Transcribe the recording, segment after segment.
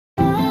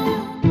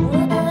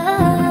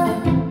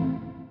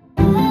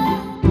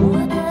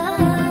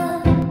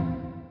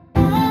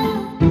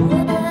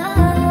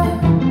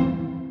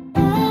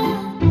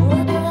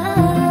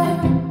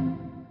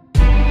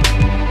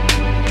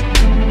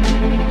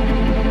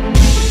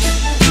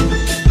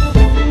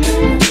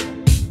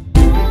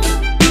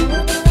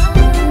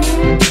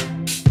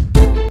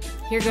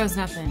goes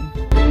nothing.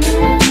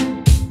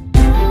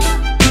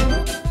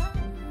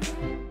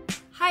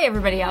 Hi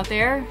everybody out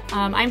there.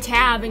 I'm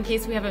Tab, in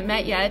case we haven't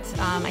met yet.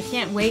 I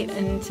can't wait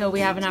until we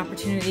have an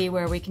opportunity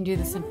where we can do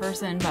this in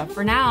person, but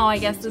for now I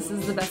guess this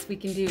is the best we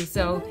can do.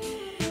 So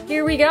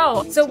here we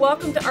go. So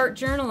welcome to art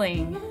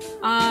journaling.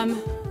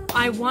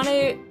 I want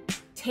to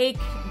take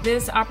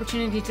this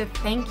opportunity to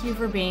thank you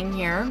for being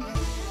here.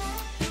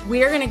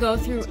 We are going to go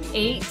through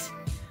 8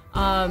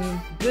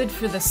 good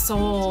for the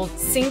soul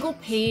single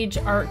page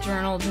art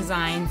journal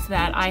designs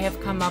that I have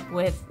come up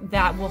with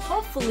that will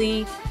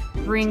hopefully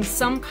bring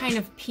some kind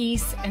of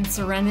peace and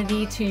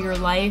serenity to your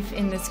life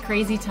in this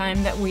crazy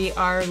time that we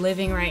are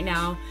living right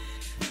now.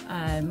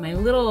 My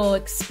little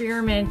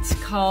experiment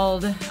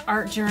called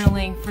Art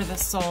Journaling for the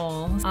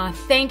Soul.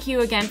 Thank you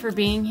again for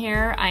being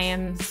here. I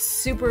am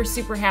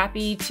super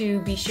happy to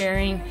be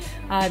sharing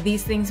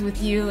these things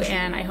with you,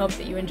 and I hope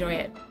that you enjoy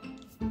it.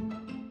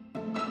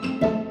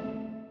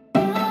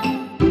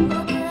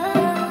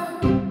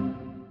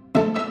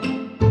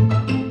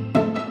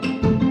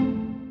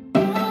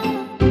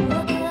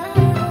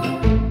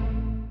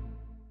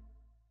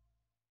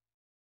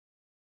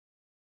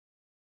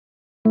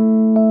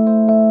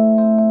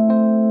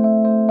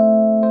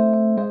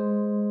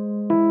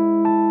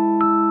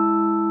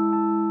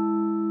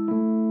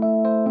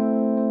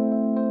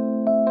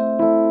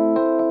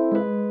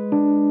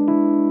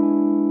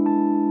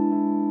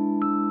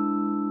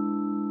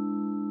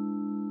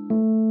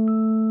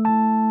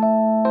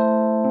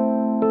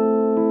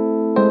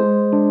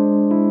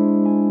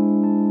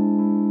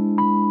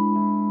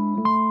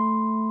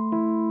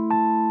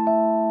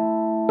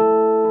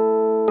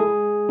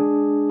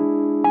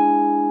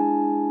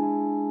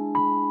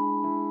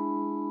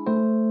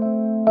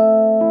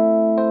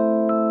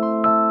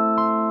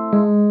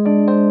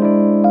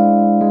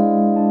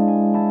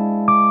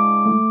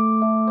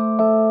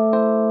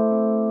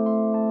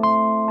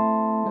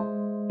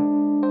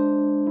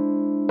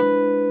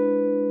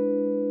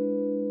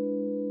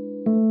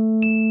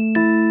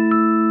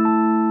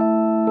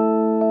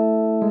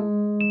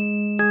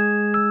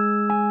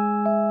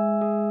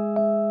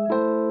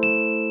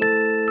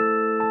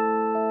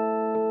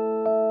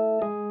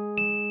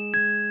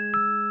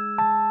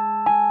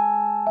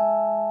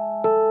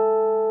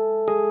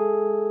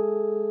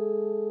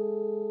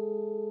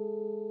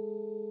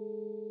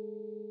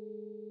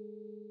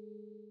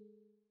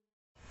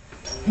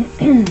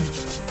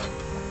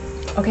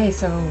 Okay,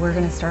 so we're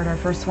going to start our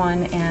first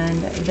one,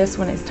 and this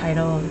one is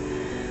titled,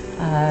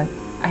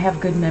 I Have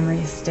Good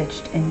Memories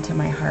Stitched into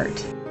My Heart.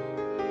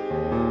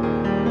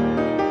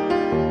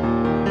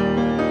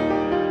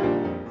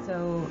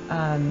 So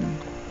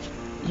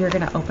you're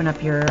going to open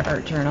up your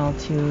art journal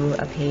to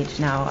a page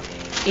now.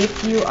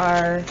 If you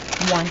are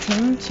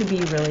wanting to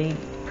be really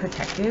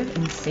protective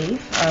and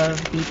safe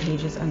of the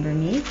pages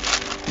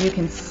underneath, you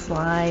can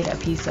slide a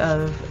piece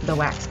of the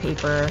wax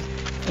paper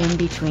in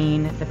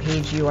between the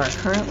page you are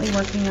currently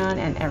working on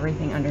and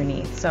everything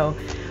underneath. So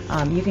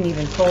you can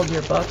even fold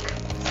your book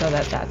so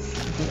that that's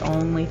the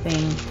only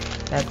thing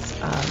that's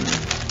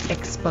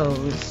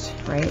exposed,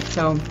 right?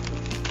 So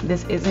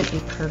this isn't a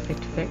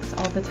perfect fix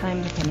all the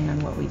time depending on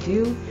what we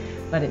do,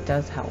 but it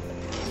does help.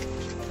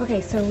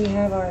 Okay, so we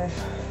have our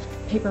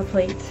paper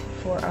plate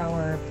for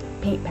our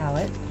paint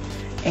palette,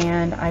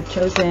 and I've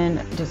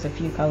chosen just a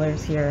few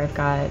colors here. I've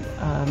got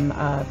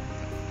a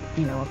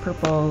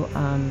purple,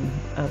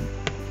 a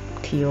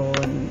teal,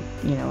 and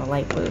a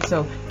light blue.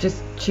 So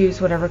just choose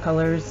whatever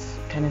colors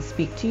kind of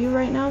speak to you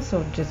right now.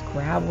 So just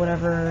grab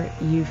whatever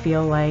you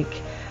feel like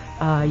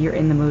you're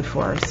in the mood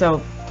for.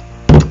 So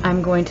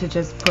I'm going to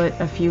just put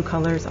a few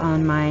colors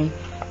on my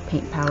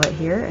paint palette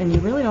here, and you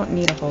really don't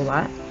need a whole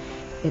lot.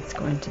 It's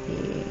going to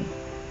be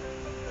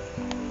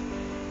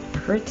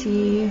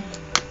pretty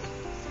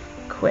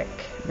quick,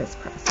 this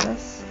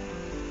process.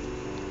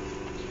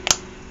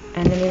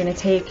 And then you're going to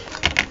take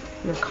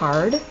your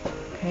card,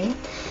 okay,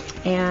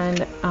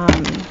 and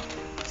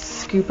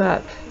scoop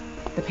up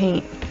the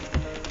paint,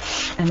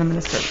 and I'm going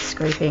to start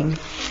scraping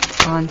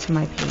onto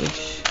my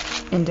page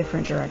in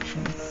different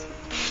directions.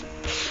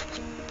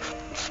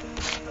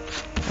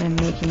 I'm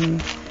making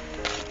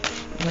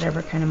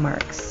whatever kind of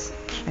marks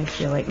I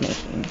feel like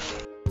making.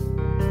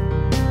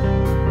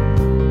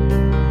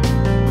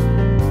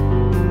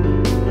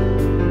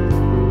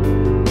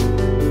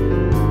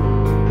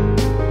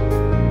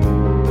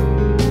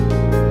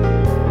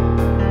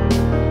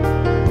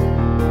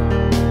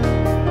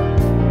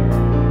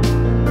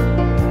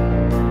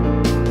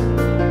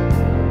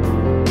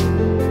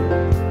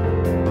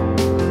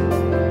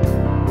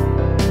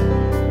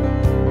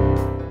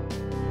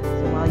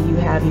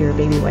 Your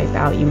baby wipe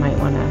out, you might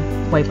want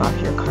to wipe off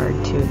your card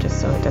too, just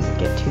so it doesn't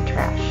get too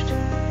trashed.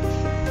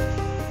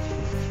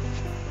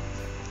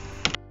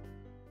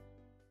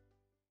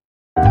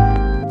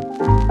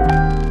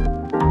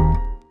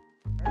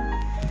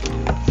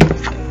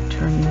 So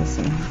turn this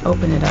and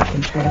open it up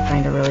and try to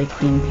find a really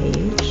clean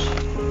page,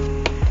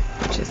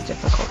 which is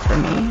difficult for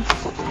me.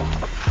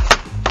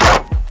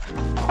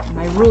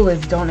 My rule is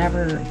don't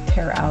ever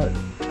tear out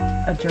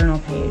a journal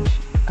page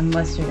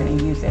unless you're going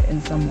to use it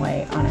in some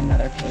way on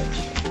another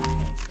page.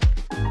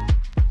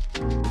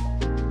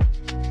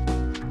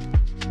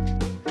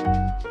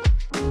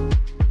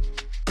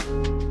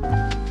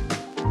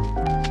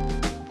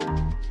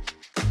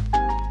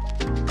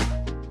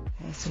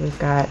 Okay, so we've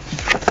got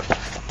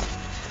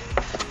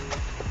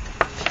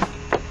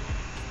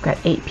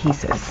 8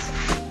 pieces.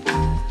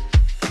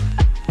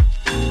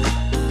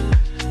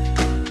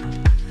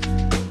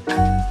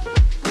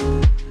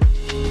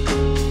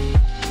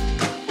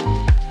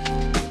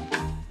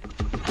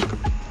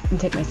 I'm gonna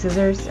take my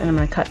scissors and I'm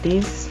going to cut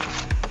these.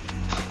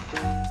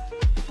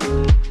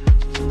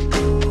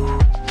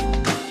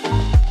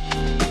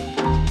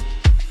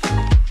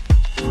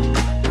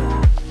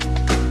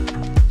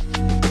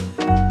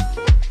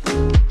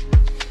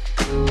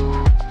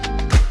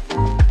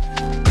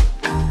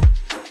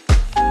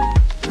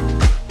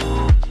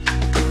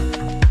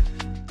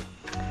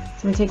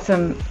 So I'm going to take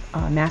some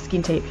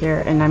masking tape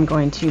here and I'm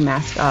going to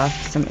mask off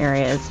some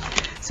areas.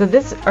 So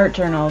this art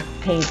journal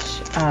page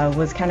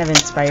was kind of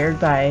inspired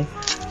by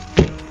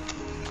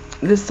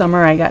this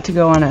summer I got to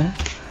go on a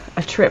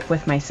trip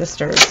with my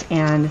sisters,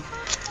 and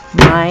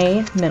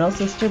my middle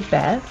sister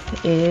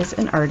Beth is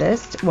an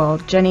artist. Well,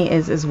 Jenny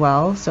is as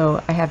well.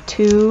 So I have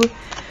 2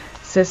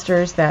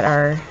 sisters that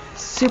are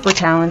super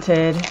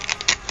talented,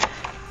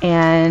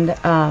 and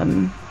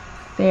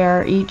they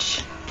are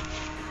each,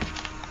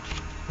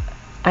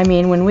 I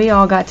mean, when we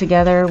all got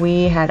together,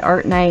 we had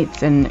art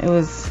nights, and it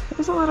was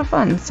a lot of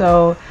fun.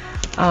 So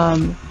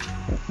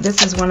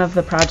this is one of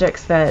the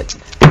projects that,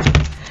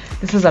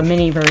 this is a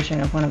mini version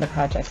of one of the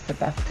projects that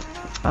Beth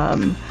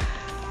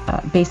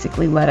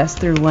basically led us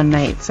through one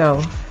night.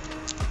 So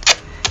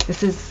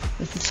this is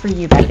for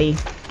you, Bethy.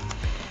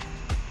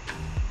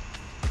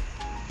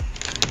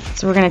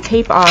 So we're going to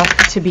tape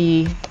off to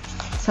be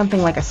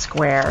something like a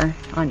square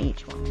on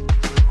each one.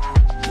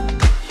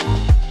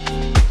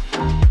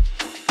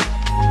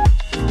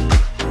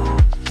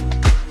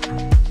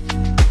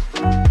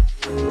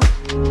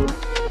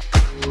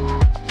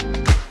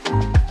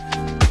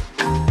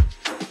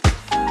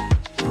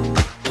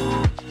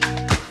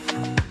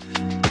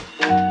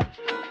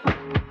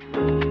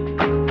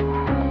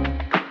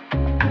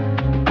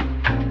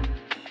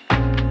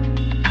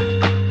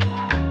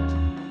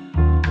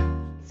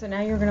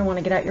 You're going to want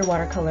to get out your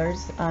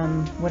watercolors.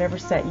 Whatever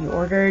set you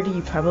ordered,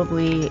 it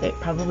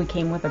probably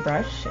came with a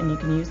brush, and you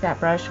can use that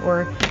brush,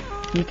 or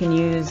you can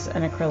use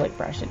an acrylic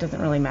brush. It doesn't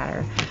really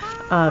matter,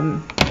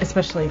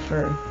 especially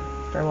for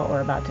what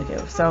we're about to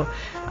do. So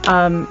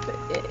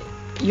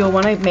you'll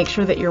want to make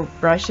sure that your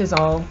brush is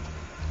all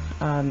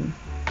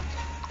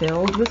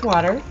filled with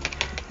water.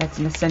 That's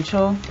an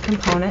essential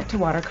component to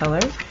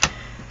watercolors.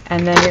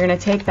 And then you're going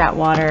to take that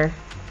water,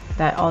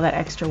 all that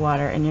extra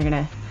water, and you're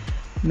going to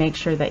make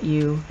sure that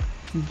you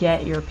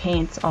get your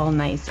paints all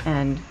nice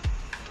and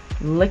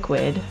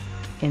liquid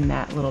in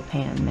that little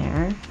pan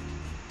there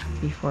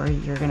before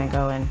you're going to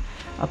go and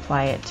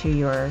apply it to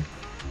your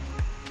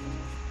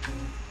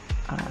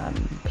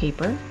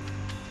paper.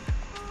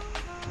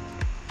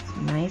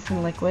 So nice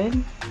and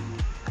liquid.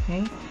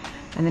 Okay,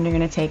 and then you're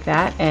going to take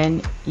that,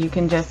 and you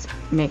can just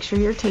make sure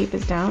your tape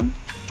is down,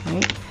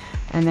 right?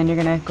 And then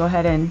you're going to go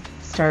ahead and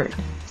start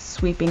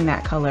sweeping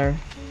that color.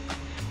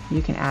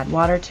 You can add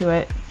water to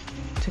it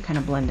to kind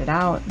of blend it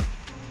out.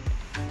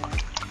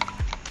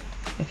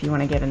 If you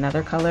want to get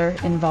another color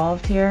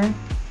involved here,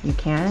 you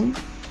can.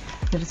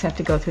 You just have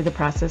to go through the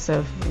process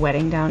of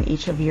wetting down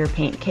each of your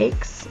paint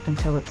cakes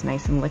until it's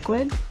nice and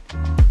liquid.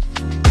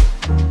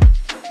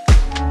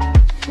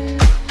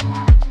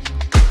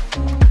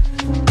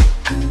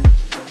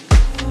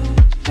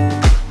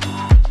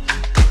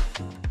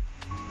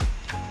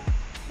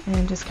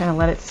 And just kind of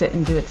let it sit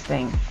and do its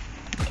thing.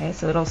 Okay,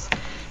 so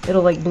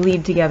it'll like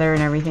bleed together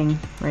and everything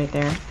right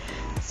there.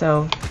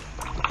 So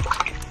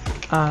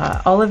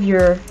all of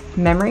your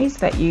memories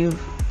that you've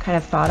kind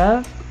of thought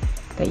of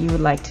that you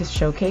would like to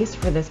showcase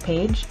for this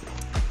page,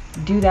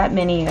 do that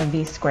many of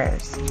these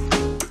squares.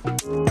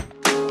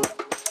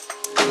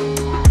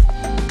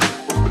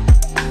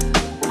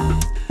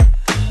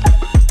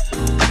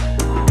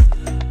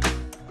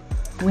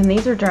 When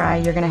these are dry,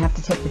 you're going to have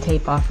to take the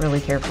tape off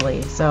really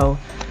carefully. So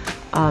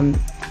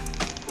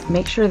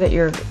make sure that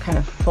you're kind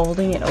of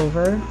folding it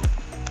over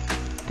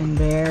and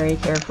very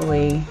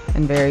carefully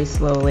and very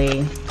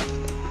slowly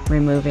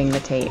removing the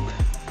tape,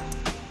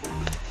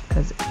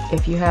 because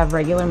if you have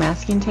regular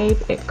masking tape,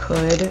 it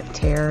could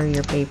tear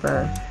your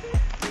paper,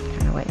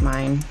 kind of like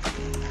mine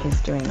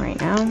is doing right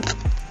now.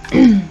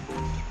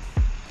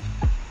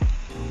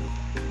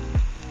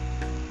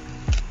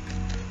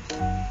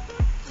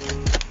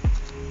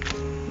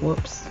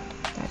 Whoops,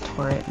 that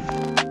tore it.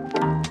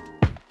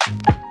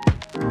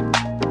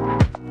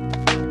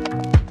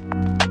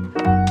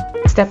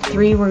 Step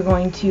 3, we're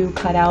going to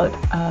cut out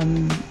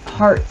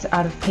hearts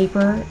out of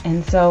paper,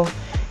 and so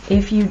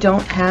if you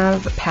don't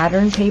have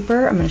pattern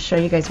paper, I'm going to show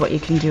you guys what you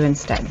can do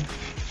instead.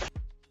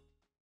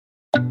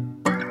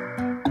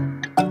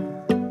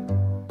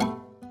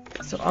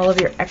 So all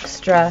of your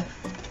extra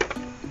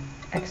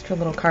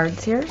little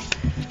cards here,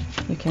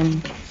 you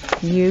can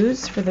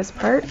use for this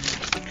part.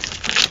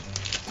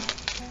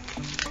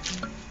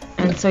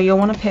 And so you'll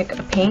want to pick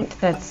a paint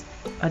that's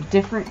a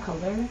different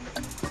color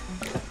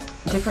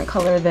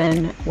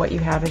than what you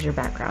have as your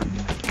background.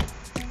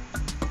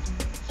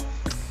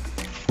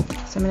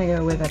 So I'm going to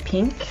go with a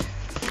pink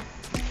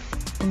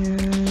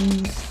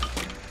and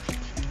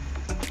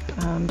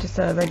just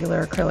a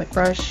regular acrylic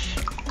brush.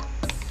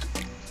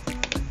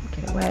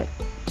 Get it wet.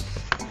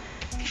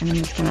 And I'm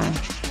just going to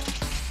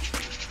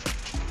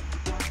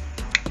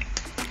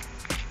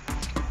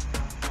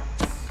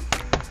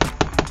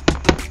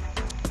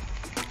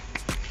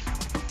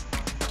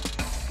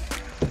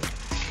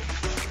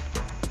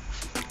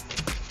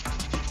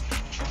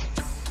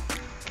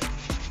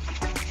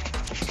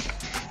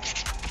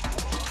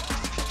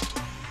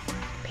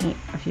paint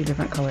a few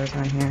different colors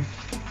on here.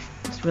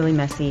 It's really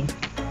messy.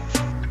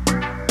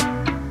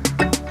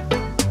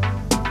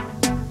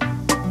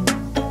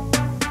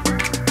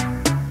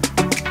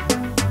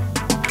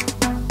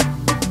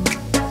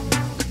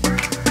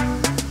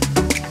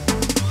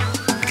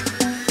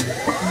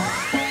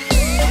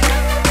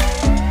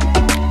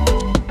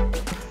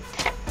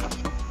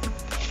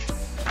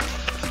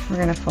 We're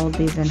going to fold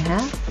these in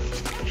half.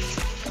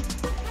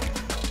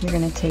 You're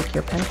going to take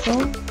your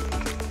pencil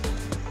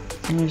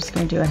and you're just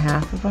going to do a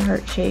half of a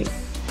heart shape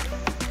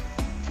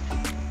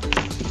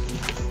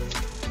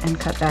and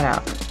cut that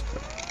out.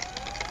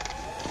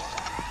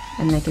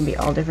 And they can be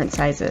all different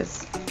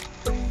sizes.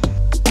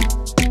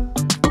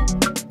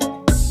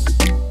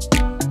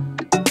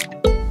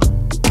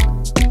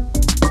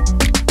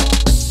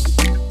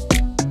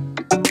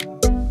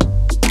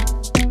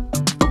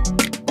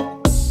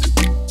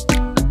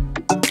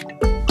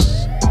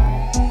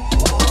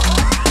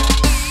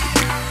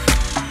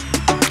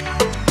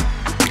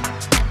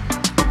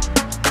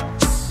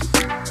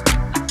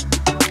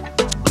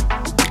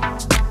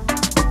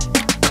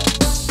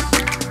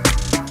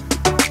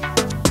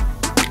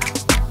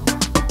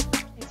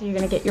 You're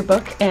going to get your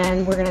book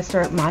and we're going to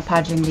start Mod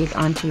Podging these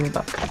onto your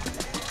book.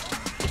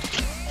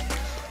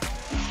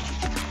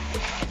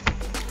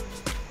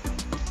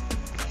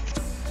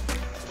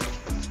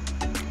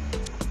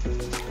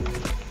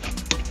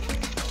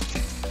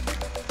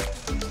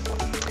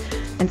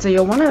 And so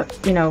you'll want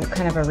to,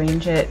 kind of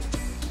arrange it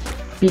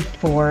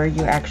before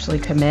you actually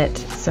commit.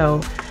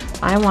 So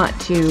I want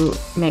to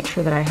make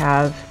sure that I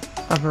have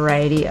a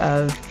variety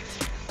of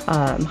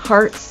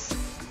hearts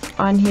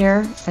on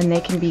here, and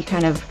they can be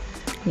kind of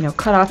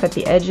cut off at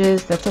the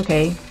edges. That's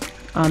okay.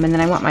 And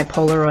then I want my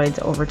Polaroids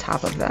over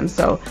top of them.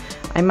 So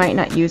I might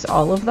not use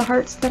all of the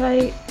hearts that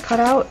I cut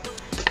out,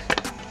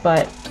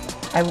 but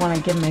I want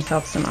to give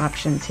myself some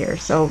options here.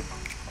 So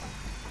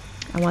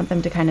I want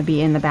them to kind of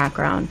be in the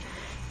background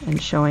and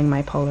showing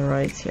my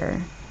Polaroids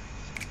here.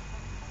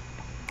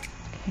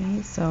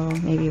 Okay, so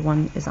maybe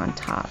one is on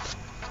top.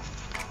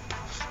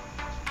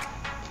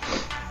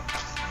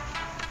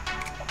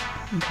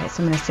 Okay,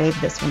 so I'm going to save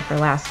this one for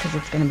last because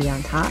it's going to be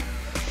on top.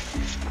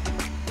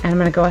 And I'm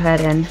going to go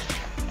ahead and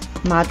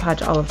Mod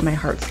Podge all of my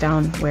hearts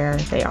down where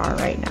they are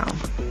right now.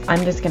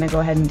 I'm just going to go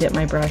ahead and dip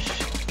my brush,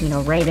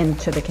 right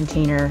into the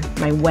container,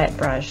 my wet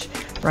brush,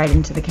 right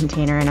into the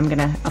container, and I'm going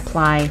to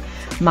apply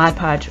Mod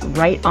Podge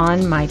right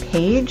on my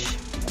page.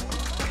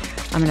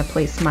 I'm going to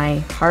place my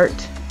heart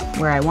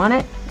where I want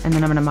it, and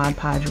then I'm going to Mod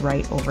Podge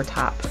right over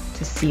top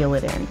to seal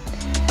it in.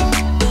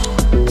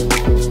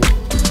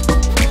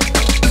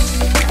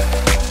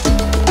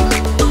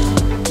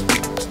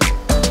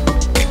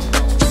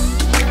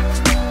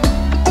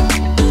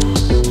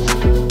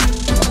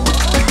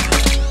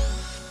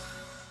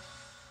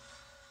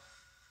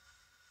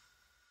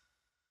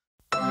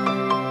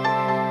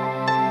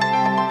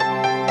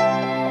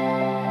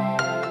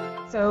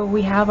 So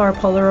we have our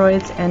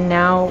Polaroids, and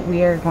now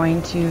we are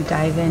going to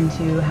dive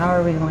into how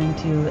are we going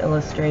to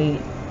illustrate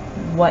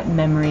what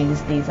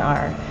memories these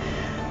are.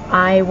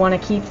 I want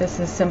to keep this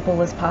as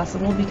simple as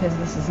possible because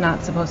this is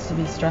not supposed to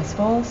be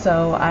stressful,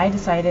 so I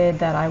decided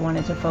that I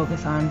wanted to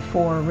focus on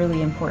 4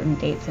 really important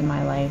dates in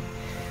my life.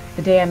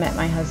 The day I met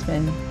my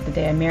husband, the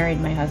day I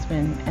married my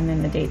husband, and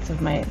then the dates of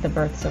the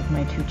births of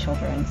my 2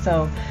 children.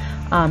 So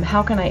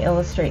how can I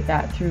illustrate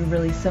that through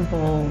really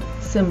simple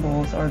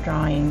symbols or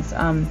drawings?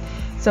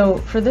 So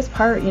for this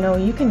part,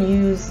 you can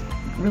use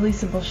really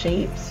simple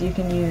shapes. You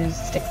can use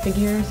stick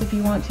figures if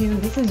you want to.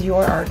 This is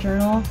your art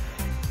journal.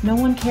 No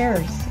one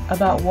cares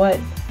about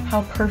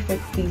how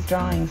perfect these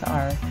drawings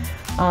are.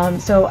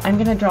 So I'm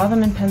going to draw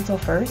them in pencil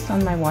first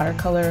on my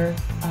watercolor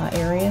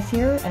areas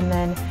here, and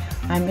then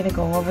I'm going to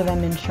go over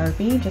them in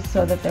Sharpie just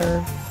so that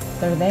they're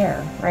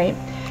there, right?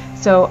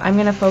 So I'm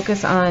going to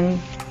focus on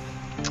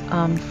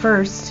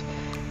first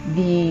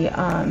the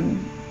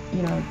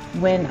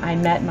when I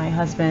met my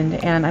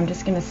husband, and I'm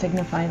just going to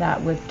signify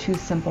that with 2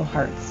 simple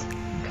hearts.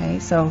 Okay,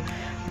 so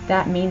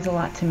that means a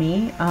lot to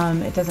me.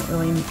 It doesn't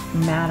really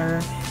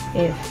matter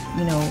if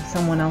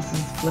someone else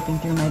is flipping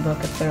through my book,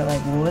 if they're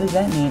like, well, what does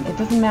that mean? It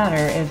doesn't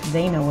matter if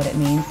they know what it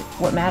means.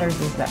 What matters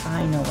is that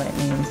I know what it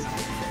means.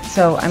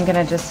 So I'm going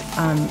to just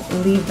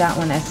leave that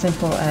one as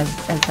simple as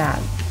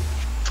that.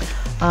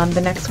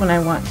 The next one I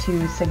want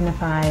to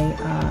signify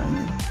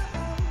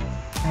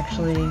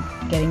actually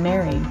getting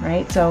married,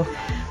 right? So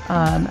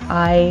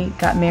I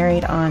got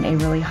married on a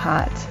really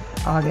hot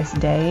August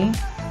day,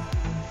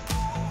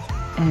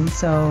 and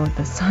so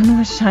the sun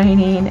was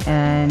shining,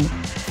 and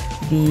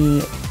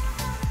it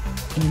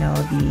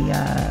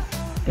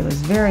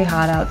was very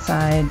hot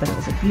outside, but it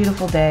was a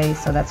beautiful day,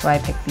 so that's why I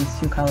picked these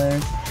two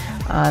colors.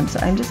 So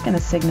I'm just going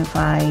to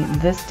signify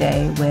this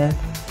day with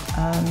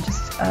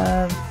just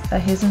a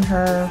his and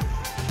her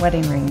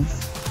wedding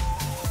rings.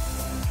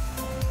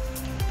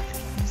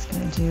 I'm just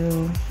going to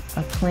do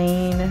a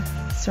plain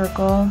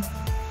circle,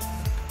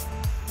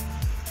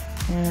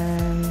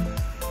 and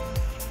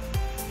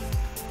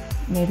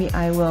maybe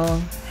I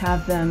will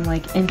have them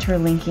like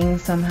interlinking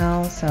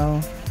somehow, so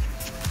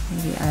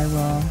maybe I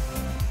will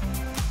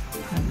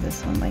have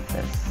this one like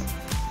this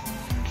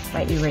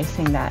by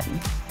erasing that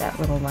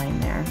little line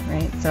there,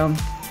 right? So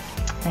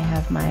I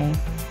have my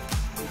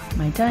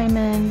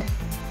diamond,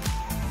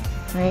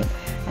 right?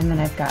 And then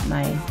I've got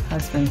my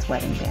husband's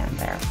wedding band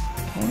there,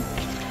 okay?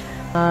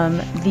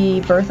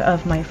 The birth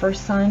of my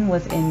first son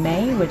was in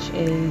May, which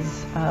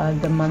is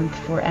the month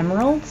for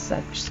emeralds.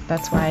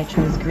 That's why I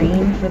chose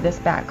green for this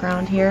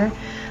background here.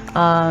 So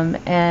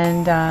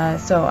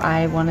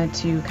I wanted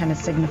to kind of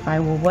signify,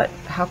 well,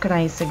 how can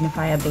I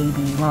signify a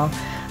baby? Well,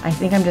 I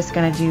think I'm just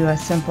going to do a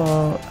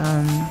simple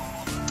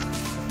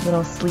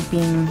little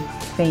sleeping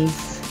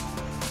face,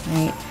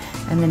 right?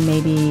 And then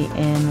maybe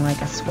in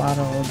like a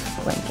swaddled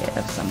blanket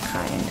of some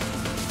kind.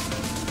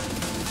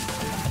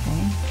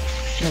 Okay,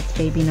 so that's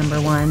baby number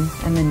 1,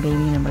 and then baby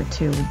number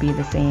 2 would be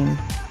the same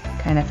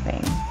kind of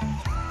thing.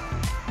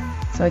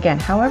 So again,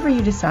 however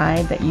you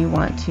decide that you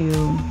want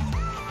to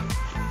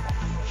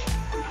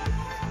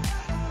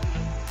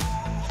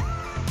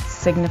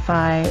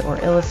signify or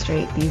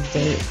illustrate these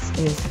dates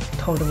is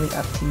totally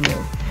up to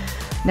you.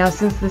 Now,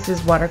 since this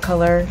is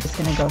watercolor, I'm just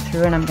going to go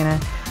through and I'm going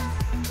to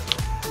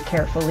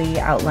carefully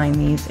outline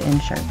these in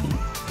Sharpie.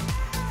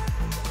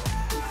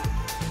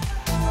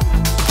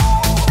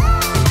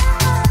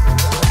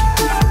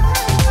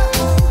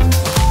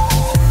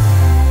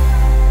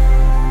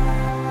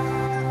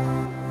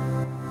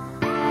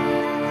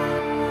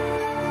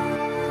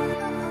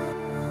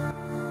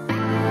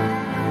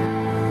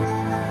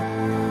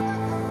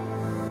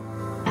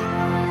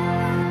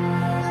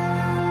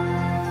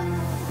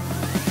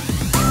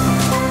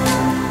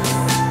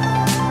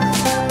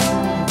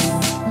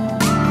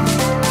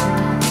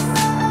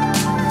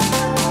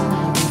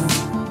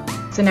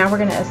 So now we're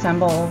going to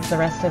assemble the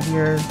rest of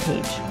your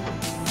page.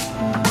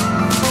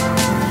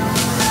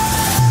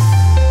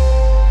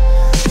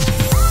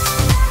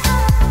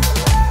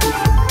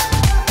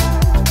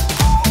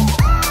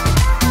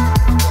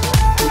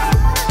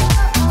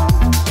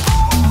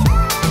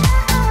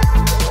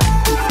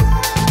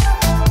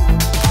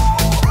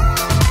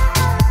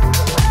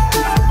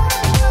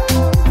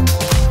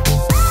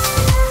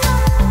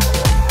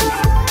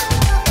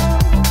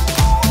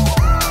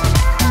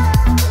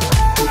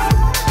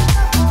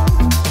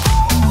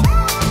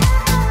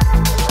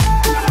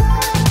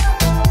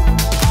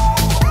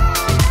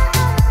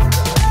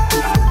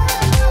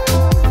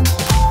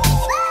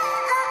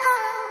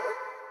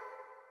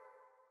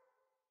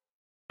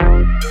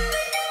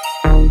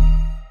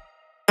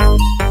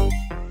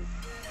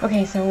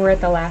 Okay, so we're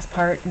at the last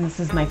part, and this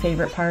is my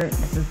favorite part.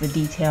 This is the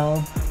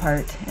detail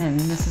part, and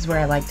this is where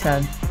I like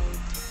to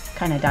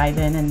kind of dive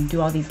in and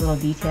do all these little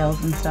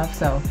details and stuff.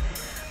 So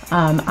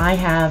I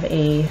have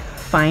a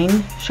fine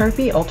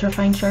Sharpie, ultra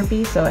fine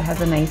Sharpie, so it has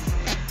a nice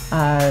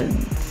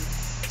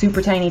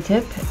super tiny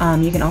tip.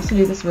 You can also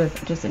do this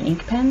with just an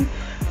ink pen,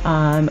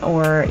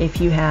 or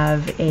if you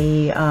have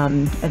a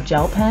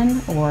gel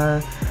pen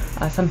or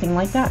something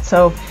like that.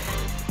 So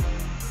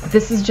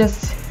this is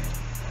just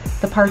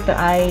the part that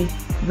I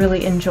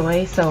really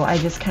enjoy, so I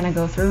just kind of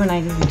go through and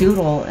I just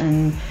doodle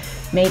and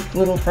make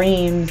little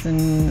frames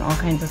and all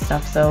kinds of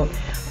stuff. So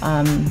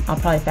I'll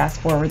probably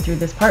fast forward through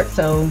this part,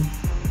 so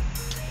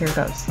here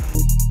goes.